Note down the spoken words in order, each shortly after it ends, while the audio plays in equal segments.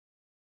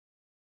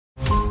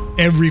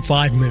Every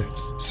 5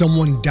 minutes,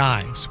 someone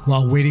dies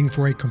while waiting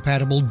for a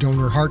compatible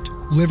donor heart,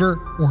 liver,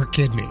 or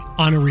kidney.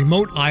 On a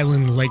remote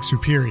island in Lake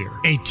Superior,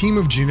 a team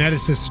of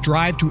geneticists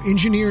strive to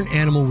engineer an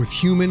animal with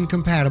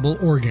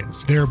human-compatible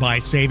organs, thereby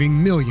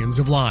saving millions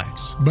of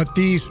lives. But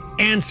these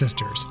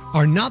ancestors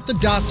are not the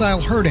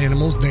docile herd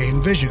animals they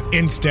envision.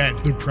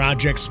 Instead, the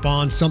project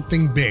spawns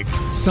something big,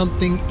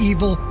 something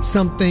evil,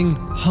 something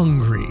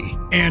hungry.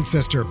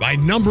 Ancestor by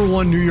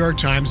 #1 New York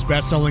Times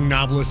bestselling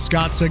novelist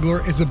Scott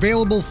Sigler is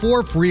available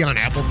for free on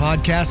Apple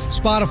Podcasts,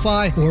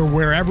 Spotify, or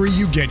wherever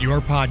you get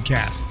your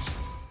podcasts.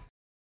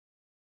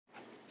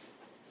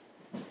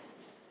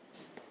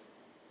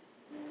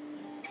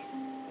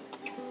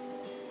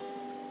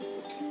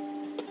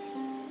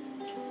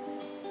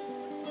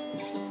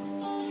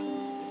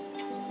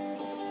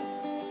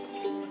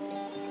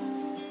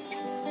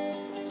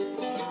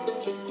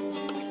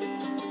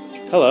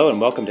 Hello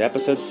and welcome to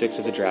episode 6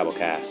 of the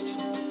Drabblecast.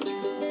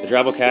 The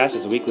Drabblecast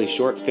is a weekly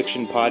short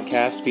fiction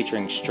podcast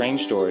featuring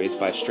strange stories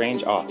by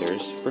strange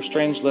authors for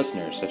strange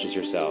listeners such as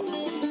yourself.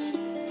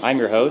 I'm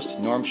your host,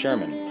 Norm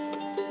Sherman.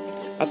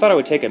 I thought I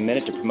would take a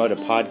minute to promote a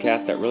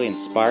podcast that really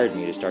inspired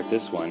me to start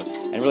this one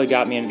and really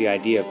got me into the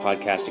idea of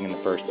podcasting in the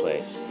first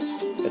place.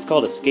 It's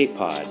called Escape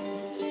Pod.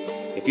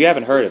 If you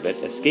haven't heard of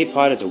it, Escape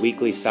Pod is a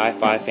weekly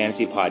sci-fi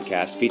fantasy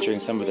podcast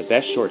featuring some of the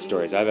best short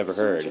stories I've ever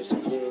heard.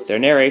 Their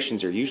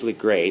narrations are usually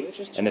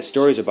great, and the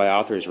stories are by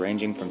authors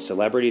ranging from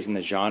celebrities in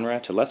the genre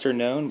to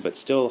lesser-known but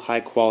still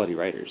high-quality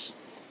writers.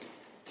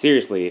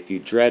 Seriously, if you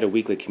dread a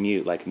weekly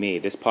commute like me,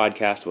 this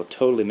podcast will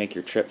totally make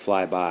your trip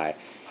fly by.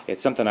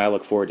 It's something I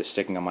look forward to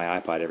sticking on my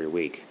iPod every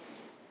week.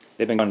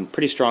 They've been going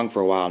pretty strong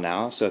for a while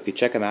now, so if you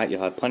check them out,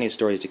 you'll have plenty of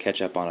stories to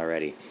catch up on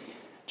already.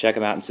 Check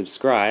them out and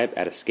subscribe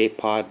at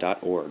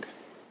escapepod.org.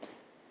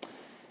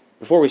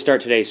 Before we start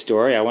today's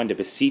story, I wanted to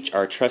beseech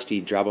our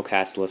trusty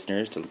Drabblecast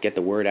listeners to get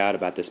the word out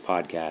about this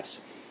podcast.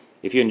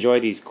 If you enjoy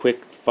these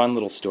quick, fun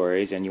little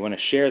stories and you want to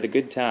share the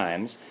good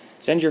times,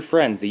 send your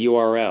friends the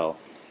URL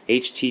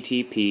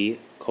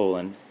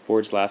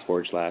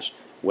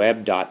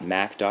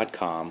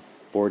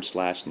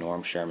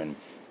http://web.mac.com/Norm Sherman,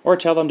 or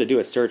tell them to do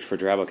a search for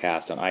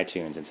Drabblecast on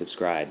iTunes and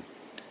subscribe.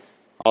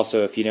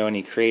 Also, if you know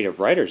any creative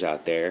writers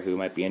out there who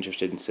might be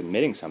interested in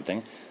submitting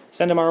something,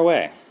 send them our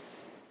way.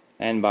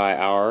 And by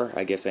our,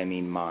 I guess I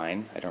mean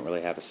mine. I don't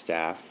really have a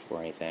staff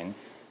or anything.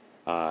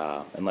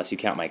 Unless you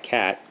count my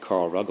cat,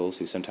 Carl Ruggles,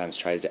 who sometimes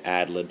tries to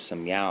ad-lib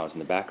some meows in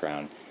the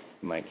background.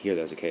 You might hear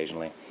those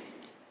occasionally.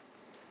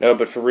 No,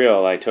 but for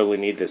real, I totally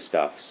need this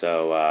stuff.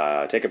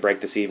 So take a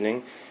break this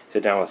evening,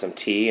 sit down with some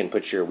tea, and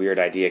put your weird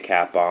idea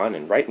cap on,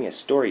 and write me a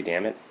story,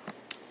 damn it.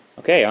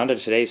 Okay, on to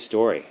today's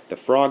story. The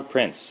Frog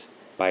Prince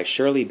by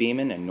Shirley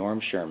Beeman and Norm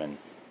Sherman.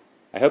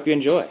 I hope you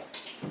enjoy.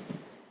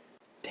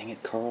 Dang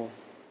it, Carl.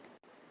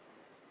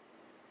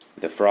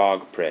 The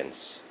Frog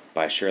Prince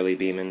by Shirley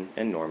Beeman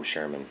and Norm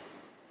Sherman.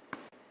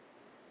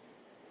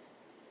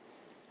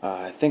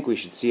 I think we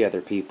should see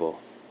other people.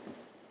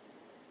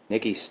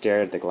 Nikki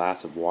stared at the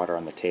glass of water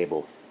on the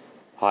table.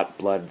 Hot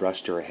blood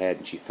rushed to her head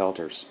and she felt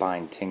her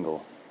spine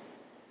tingle.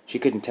 She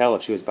couldn't tell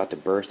if she was about to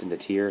burst into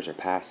tears or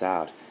pass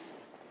out.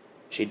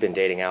 She'd been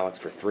dating Alex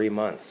for 3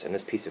 months, and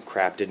this piece of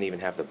crap didn't even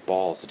have the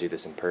balls to do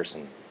this in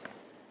person.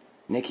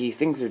 Nikki,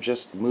 things are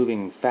just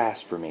moving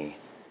fast for me.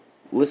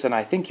 Listen,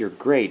 I think you're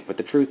great, but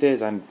the truth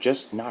is I'm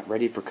just not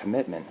ready for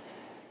commitment.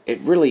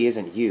 It really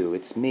isn't you,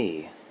 it's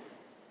me.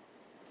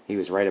 He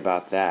was right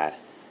about that,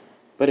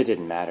 but it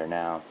didn't matter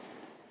now.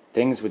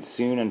 Things would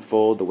soon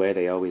unfold the way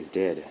they always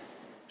did.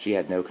 She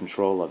had no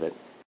control of it.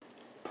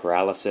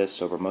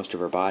 Paralysis over most of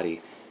her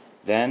body,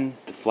 then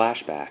the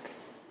flashback,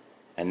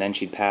 and then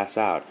she'd pass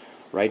out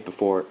right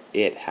before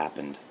it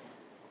happened.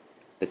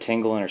 The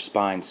tingle in her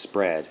spine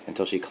spread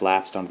until she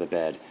collapsed onto the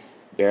bed,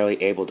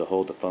 barely able to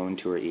hold the phone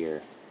to her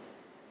ear.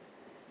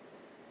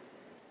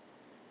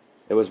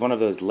 It was one of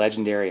those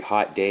legendary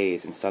hot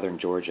days in southern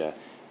Georgia,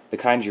 the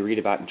kind you read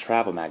about in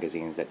travel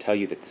magazines that tell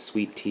you that the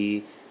sweet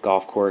tea,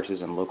 golf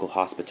courses, and local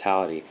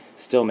hospitality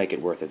still make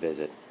it worth a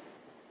visit.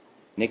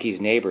 Nikki's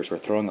neighbors were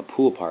throwing a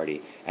pool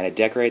party and had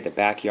decorated the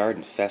backyard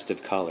in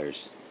festive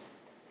colors.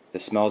 The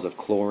smells of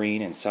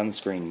chlorine and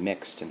sunscreen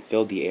mixed and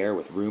filled the air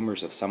with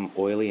rumors of some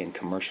oily and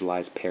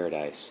commercialized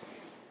paradise.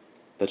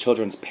 The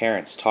children's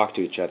parents talked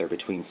to each other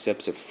between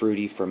sips of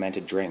fruity,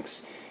 fermented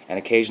drinks and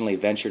occasionally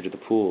ventured to the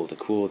pool to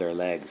cool their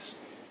legs.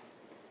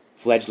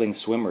 Fledgling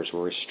swimmers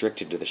were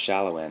restricted to the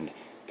shallow end,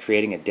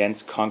 creating a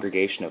dense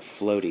congregation of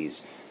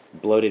floaties,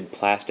 bloated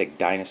plastic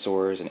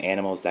dinosaurs, and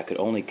animals that could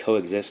only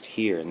coexist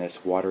here in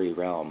this watery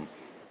realm.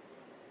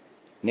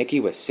 Nikki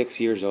was 6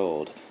 years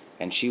old,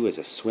 and she was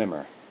a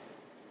swimmer.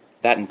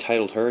 That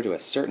entitled her to a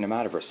certain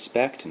amount of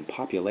respect and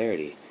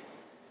popularity.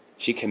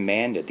 She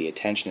commanded the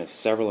attention of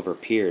several of her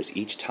peers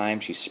each time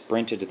she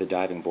sprinted to the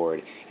diving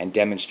board and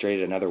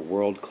demonstrated another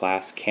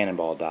world-class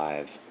cannonball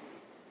dive.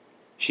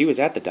 She was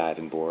at the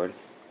diving board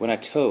when a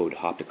toad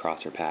hopped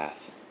across her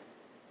path.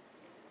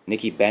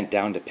 Nikki bent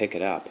down to pick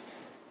it up.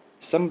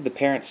 Some of the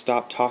parents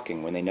stopped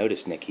talking when they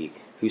noticed Nikki,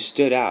 who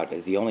stood out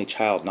as the only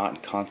child not in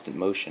constant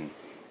motion.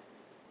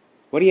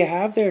 "What do you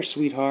have there,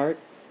 sweetheart?"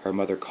 her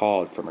mother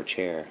called from her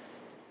chair.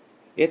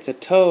 "It's a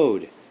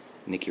toad,"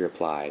 Nicky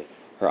replied,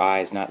 her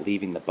eyes not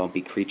leaving the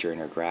bumpy creature in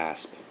her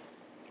grasp.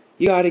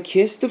 "You gotta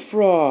kiss the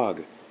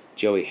frog,"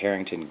 Joey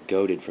Harrington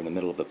goaded from the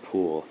middle of the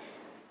pool.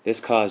 This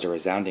caused a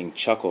resounding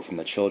chuckle from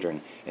the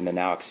children in the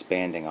now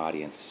expanding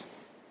audience.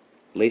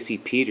 Lacey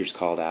Peters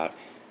called out,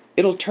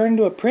 "It'll turn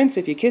into a prince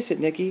if you kiss it,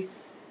 Nicky."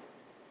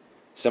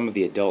 Some of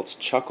the adults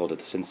chuckled at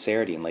the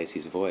sincerity in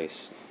Lacey's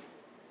voice.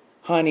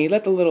 "Honey,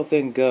 let the little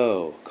thing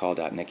go," called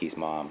out Nicky's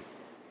mom.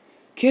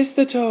 "Kiss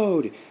the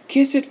toad!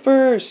 Kiss it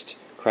first!"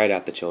 cried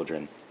out the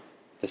children.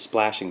 The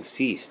splashing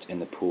ceased in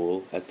the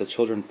pool as the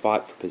children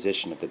fought for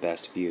possession of the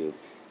best view.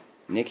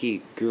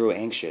 Nicky grew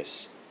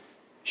anxious.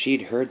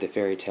 She'd heard the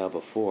fairy tale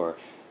before.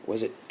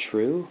 Was it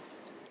true?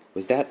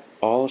 Was that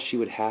all she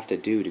would have to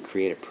do to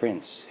create a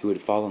prince who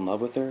would fall in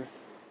love with her?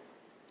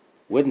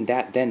 Wouldn't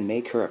that then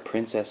make her a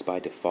princess by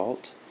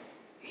default?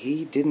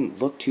 He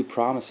didn't look too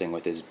promising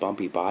with his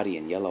bumpy body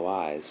and yellow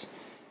eyes.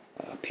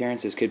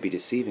 Appearances could be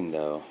deceiving,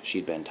 though,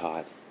 she'd been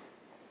taught.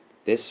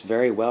 This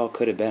very well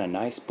could have been a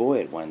nice boy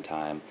at one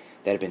time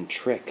that had been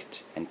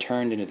tricked and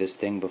turned into this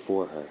thing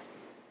before her.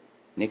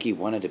 Nicky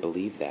wanted to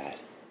believe that.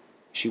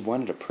 She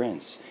wanted a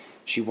prince.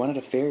 She wanted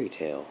a fairy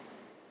tale.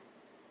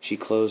 She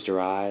closed her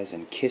eyes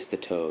and kissed the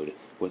toad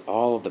with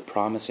all of the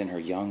promise in her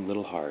young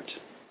little heart.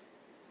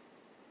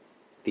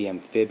 The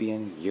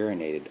amphibian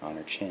urinated on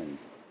her chin.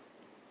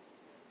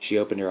 She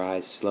opened her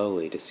eyes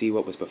slowly to see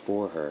what was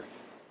before her.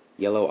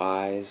 Yellow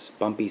eyes,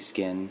 bumpy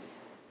skin,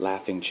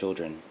 laughing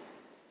children.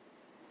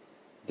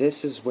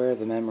 This is where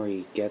the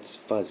memory gets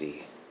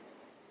fuzzy.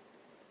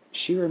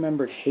 She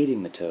remembered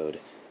hating the toad,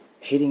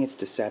 hating its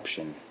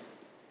deception.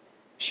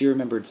 She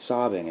remembered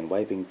sobbing and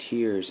wiping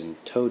tears and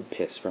toad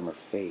piss from her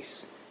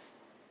face.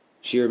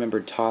 She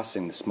remembered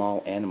tossing the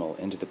small animal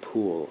into the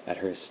pool at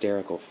her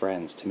hysterical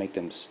friends to make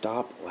them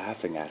stop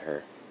laughing at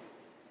her.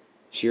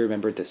 She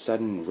remembered the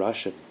sudden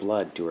rush of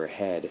blood to her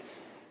head,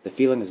 the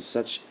feelings of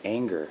such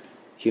anger,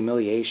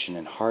 humiliation,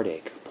 and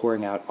heartache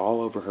pouring out all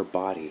over her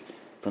body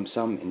from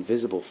some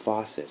invisible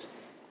faucet.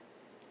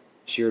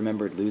 She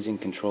remembered losing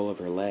control of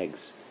her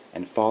legs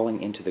and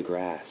falling into the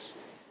grass,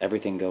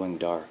 everything going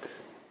dark.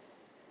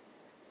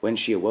 When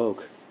she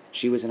awoke,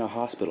 she was in a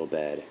hospital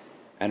bed,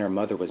 and her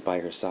mother was by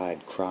her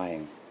side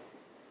crying.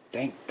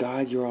 "Thank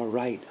God you're all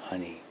right,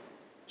 honey,"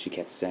 she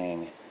kept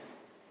saying.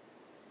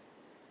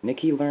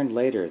 Nicky learned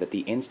later that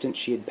the instant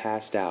she had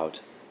passed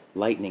out,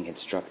 lightning had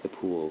struck the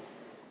pool.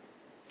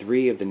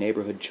 3 of the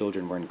neighborhood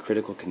children were in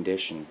critical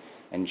condition,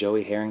 and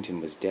Joey Harrington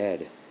was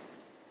dead.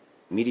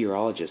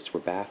 Meteorologists were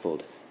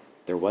baffled.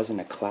 There wasn't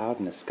a cloud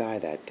in the sky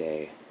that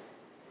day.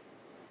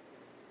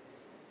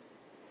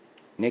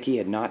 Nicky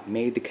had not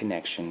made the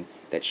connection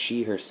that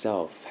she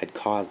herself had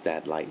caused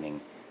that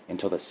lightning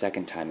until the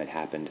second time it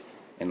happened,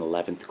 in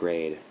 11th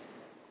grade.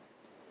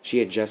 She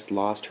had just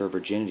lost her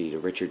virginity to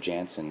Richard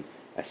Jansen,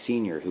 a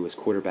senior who was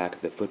quarterback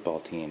of the football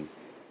team.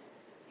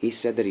 He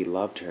said that he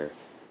loved her,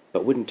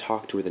 but wouldn't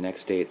talk to her the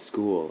next day at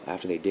school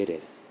after they did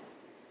it.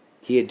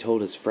 He had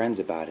told his friends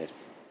about it.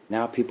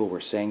 Now people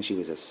were saying she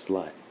was a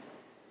slut.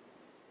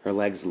 Her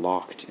legs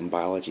locked in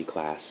biology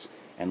class,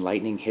 and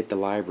lightning hit the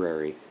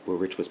library where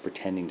Rich was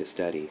pretending to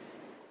study.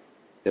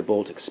 The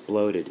bolt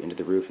exploded into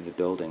the roof of the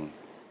building.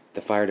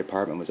 The fire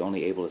department was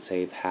only able to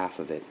save half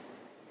of it.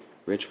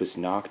 Rich was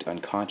knocked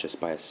unconscious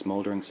by a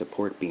smoldering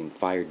support beam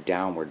fired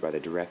downward by the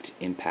direct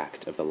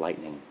impact of the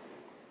lightning.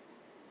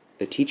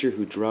 The teacher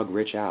who drug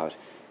Rich out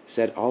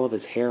said all of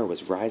his hair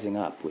was rising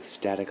up with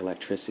static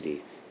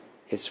electricity.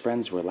 His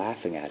friends were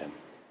laughing at him.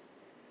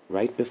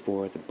 Right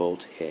before the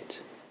bolt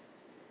hit.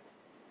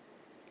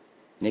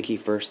 Nicky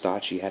first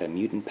thought she had a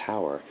mutant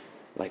power,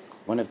 like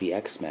one of the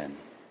X-Men.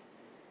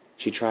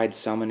 She tried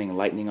summoning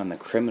lightning on the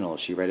criminals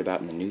she read about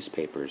in the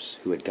newspapers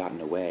who had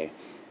gotten away.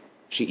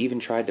 She even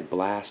tried to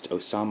blast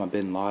Osama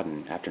bin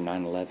Laden after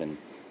 9/11.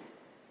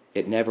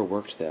 It never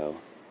worked, though.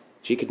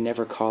 She could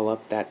never call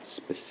up that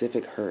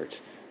specific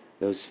hurt,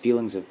 those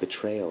feelings of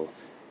betrayal,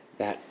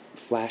 that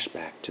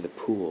flashback to the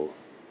pool.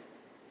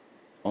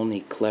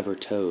 Only clever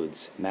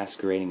toads,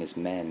 masquerading as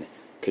men,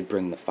 could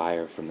bring the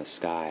fire from the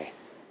sky.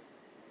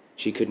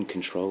 She couldn't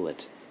control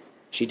it.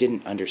 She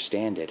didn't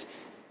understand it,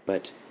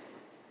 but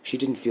she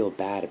didn't feel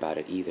bad about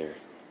it either.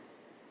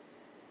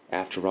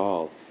 After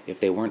all, if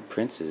they weren't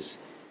princes,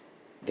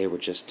 they were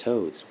just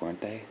toads,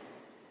 weren't they?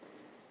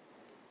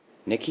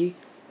 "Nicky,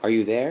 are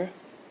you there?"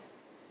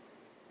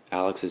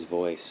 Alex's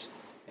voice,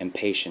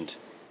 impatient,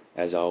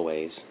 as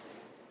always.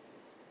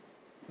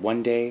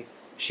 One day,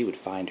 she would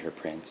find her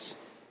prince.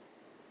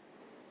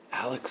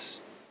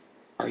 "Alex,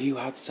 are you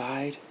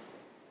outside?"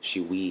 She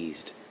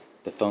wheezed,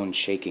 the phone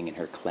shaking in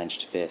her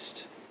clenched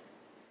fist.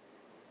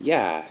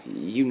 "Yeah,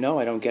 you know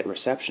I don't get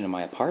reception in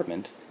my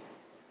apartment.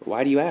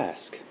 Why do you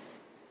ask?"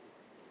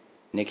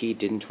 Nicky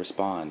didn't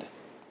respond.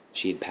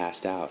 She had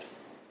passed out.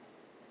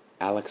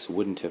 Alex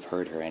wouldn't have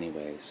heard her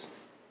anyways.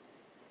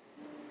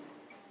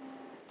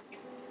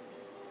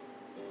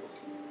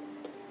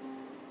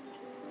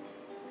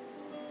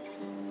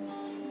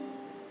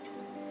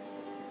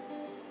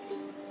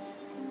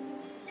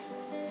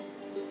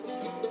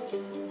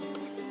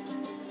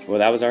 Well,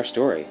 that was our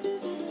story.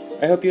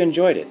 I hope you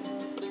enjoyed it.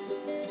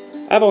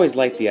 I've always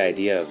liked the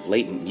idea of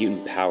latent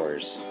mutant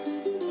powers.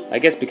 I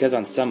guess because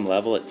on some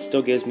level it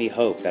still gives me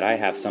hope that I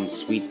have some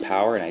sweet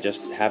power and I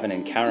just haven't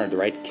encountered the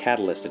right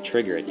catalyst to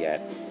trigger it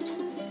yet.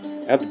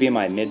 I hope to be in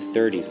my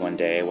mid-30s one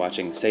day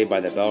watching Saved by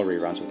the Bell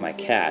reruns with my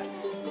cat,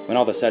 when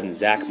all of a sudden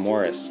Zach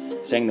Morris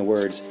saying the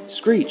words,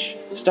 "Screech,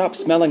 stop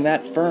smelling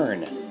that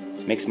fern,"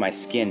 makes my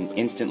skin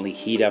instantly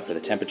heat up to the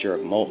temperature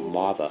of molten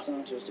lava,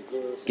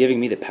 giving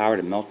me the power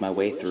to melt my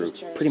way through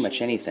pretty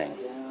much anything.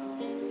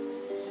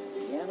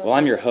 Well,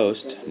 I'm your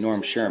host,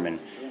 Norm Sherman.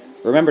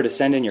 Remember to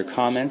send in your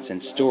comments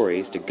and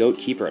stories to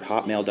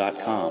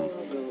goatkeeper@hotmail.com.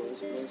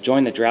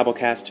 Join the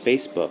Drabblecast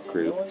Facebook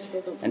group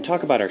and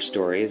talk about our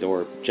stories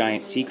or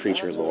giant sea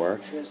creature lore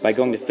by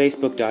going to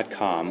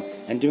facebook.com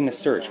and doing a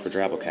search for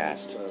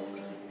Drabblecast.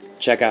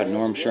 Check out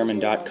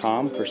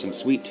normsherman.com for some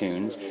sweet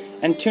tunes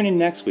and tune in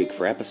next week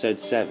for episode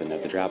 7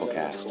 of the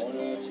Drabblecast.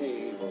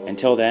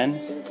 Until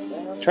then,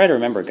 try to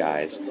remember,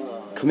 guys,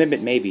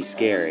 commitment may be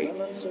scary,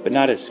 but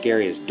not as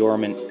scary as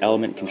dormant,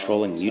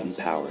 element-controlling mutant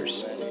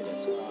powers.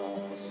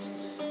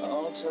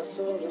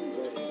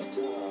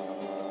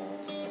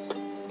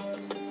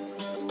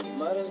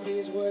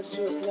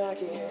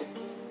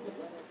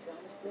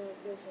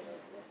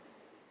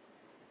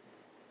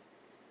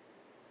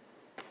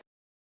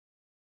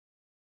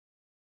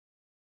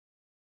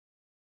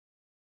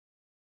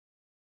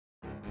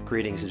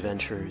 Greetings,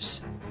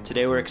 adventurers.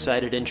 Today we're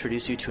excited to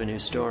introduce you to a new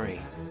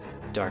story,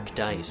 Dark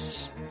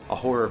Dice, a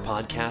horror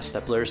podcast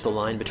that blurs the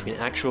line between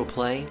actual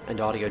play and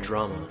audio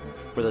drama,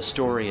 where the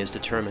story is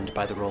determined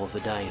by the roll of the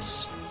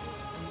dice.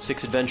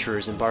 6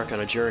 adventurers embark on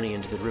a journey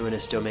into the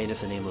ruinous domain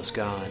of the Nameless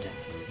God.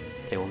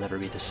 They will never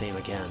be the same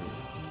again.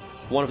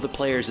 One of the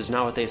players is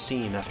not what they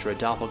seem after a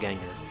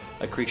doppelganger,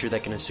 a creature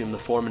that can assume the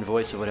form and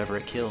voice of whatever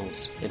it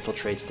kills,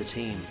 infiltrates the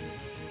team.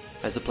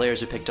 As the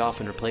players are picked off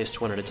and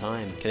replaced one at a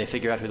time, can they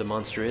figure out who the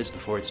monster is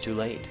before it's too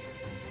late?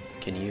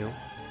 Can you?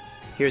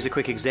 Here's a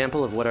quick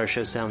example of what our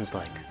show sounds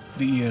like.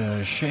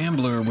 The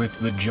shambler with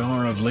the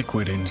jar of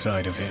liquid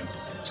inside of him.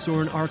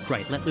 Soren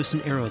Arkwright let loose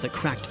an arrow that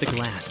cracked the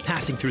glass,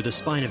 passing through the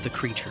spine of the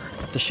creature.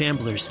 The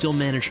shambler still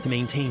managed to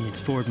maintain its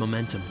forward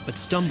momentum, but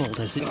stumbled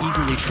as it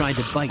eagerly tried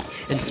to bite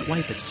and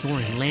swipe at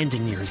Soren,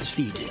 landing near his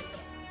feet.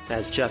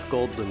 As Jeff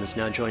Goldblum has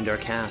now joined our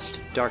cast,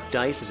 Dark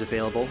Dice is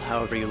available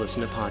however you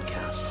listen to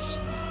podcasts.